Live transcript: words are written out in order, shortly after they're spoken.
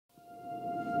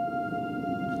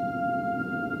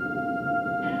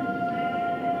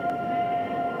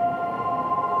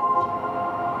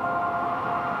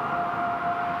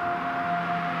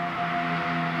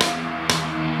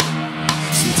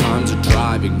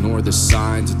drive, ignore the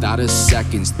signs without a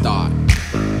second's thought.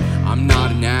 I'm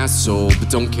not an asshole, but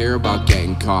don't care about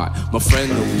getting caught. My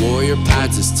friend the lawyer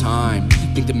pads his time.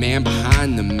 Think the man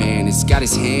behind the man has got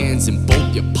his hands in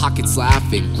both your pockets,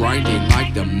 laughing, grinding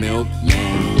like the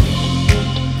milkman.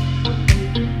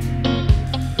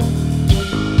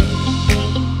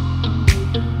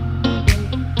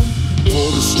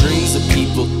 Pull the strings, the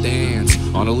people dance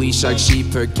on a leash like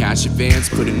sheep, her cash advance.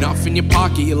 Put enough in your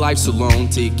pocket, your life's alone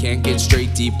till you can't get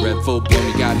straight, deep breath, full blown.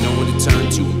 You got no one to turn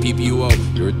to, and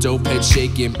PPUO, you're a dope head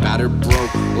shaking, battered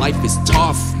broke. Life is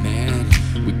tough, man.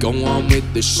 We go on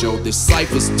with the show. This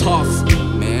life is tough,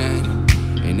 man,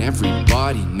 and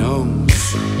everybody knows.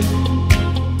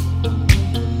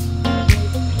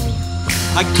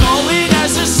 I call it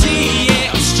as I see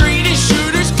it, I'm straight as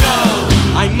shooters go.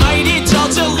 I might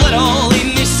indulge a little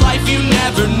in this life, you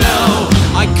never know.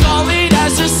 I call it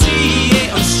as I see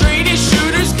it, I'm straight as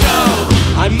shooters go.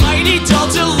 I might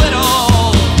indulge a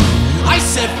little, I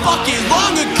said fuck it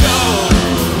long ago.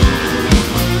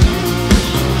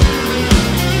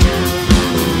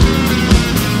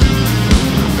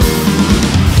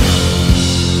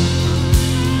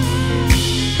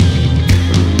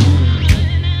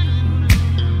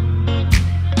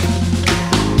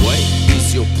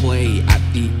 Play at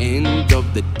the end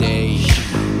of the day.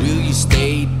 Will you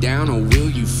stay down or will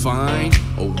you find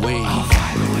a way?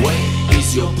 What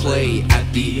is your play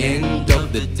at the end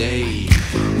of the day?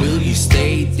 Will you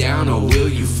stay down or will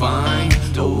you find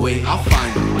a way? I'll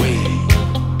find a way.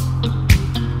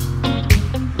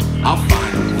 I'll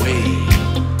find a way.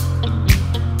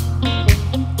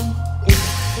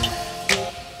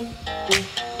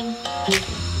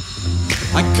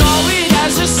 I call it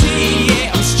as I see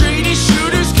it, I'm